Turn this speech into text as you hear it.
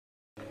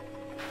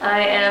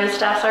I am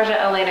Staff Sergeant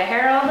Alana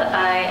Harold.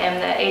 I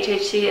am the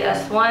HHC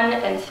S1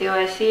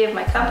 NCOIC of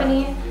my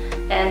company,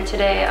 and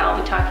today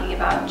I'll be talking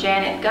about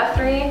Janet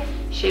Guthrie.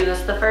 She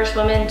was the first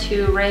woman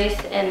to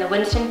race in the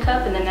Winston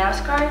Cup in the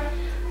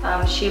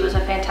NASCAR. She was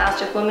a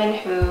fantastic woman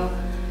who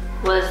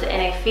was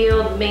in a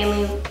field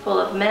mainly full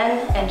of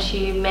men, and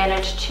she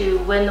managed to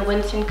win the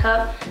Winston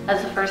Cup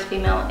as the first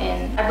female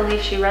in. I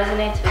believe she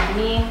resonates with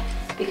me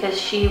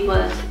because she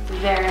was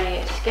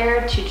very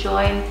scared to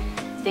join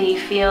the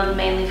field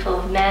mainly full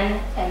of men,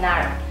 and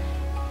that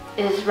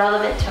is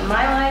relevant to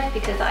my life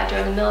because I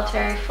joined the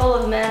military full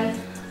of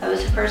men. I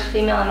was the first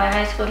female in my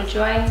high school to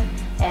join,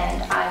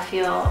 and I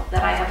feel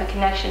that I have a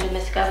connection to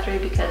Miss Guthrie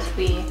because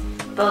we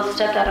both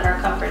stepped out of our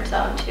comfort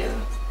zone to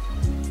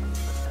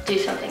do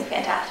something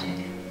fantastic.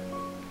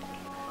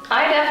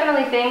 I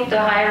definitely think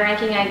the higher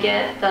ranking I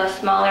get, the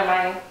smaller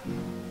my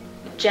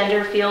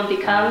gender field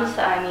becomes.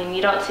 I mean,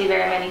 you don't see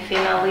very many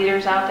female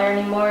leaders out there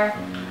anymore.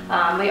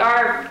 We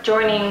are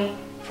joining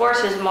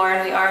forces more,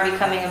 and we are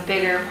becoming a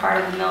bigger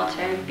part of the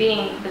military,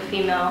 being the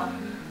female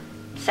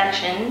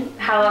section.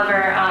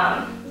 However,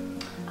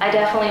 I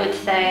definitely would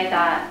say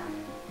that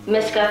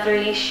Miss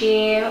Guthrie,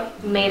 she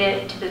made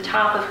it to the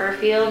top of her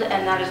field,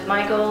 and that is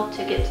my goal,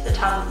 to get to the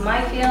top of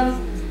my field.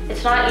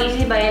 It's not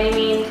easy by any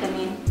means. I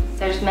mean,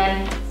 there's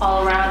men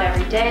all around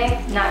every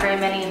day, not very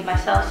many of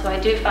myself, so I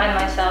do find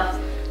myself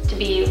to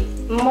be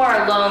more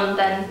alone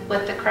than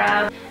with the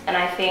crowd. And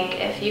I think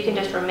if you can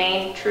just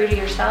remain true to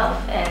yourself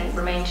and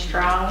remain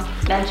strong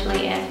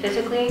mentally and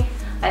physically,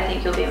 I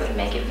think you'll be able to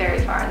make it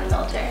very far in the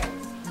military.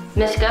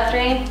 Miss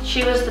Guthrie,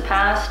 she was the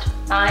past.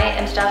 I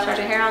am Staff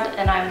Sergeant Harold,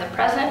 and I'm the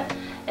present,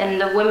 and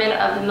the women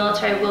of the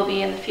military will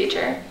be in the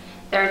future.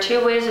 There are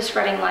two ways of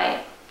spreading light.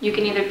 You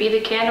can either be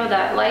the candle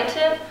that lights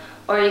it,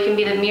 or you can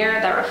be the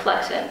mirror that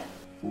reflects it.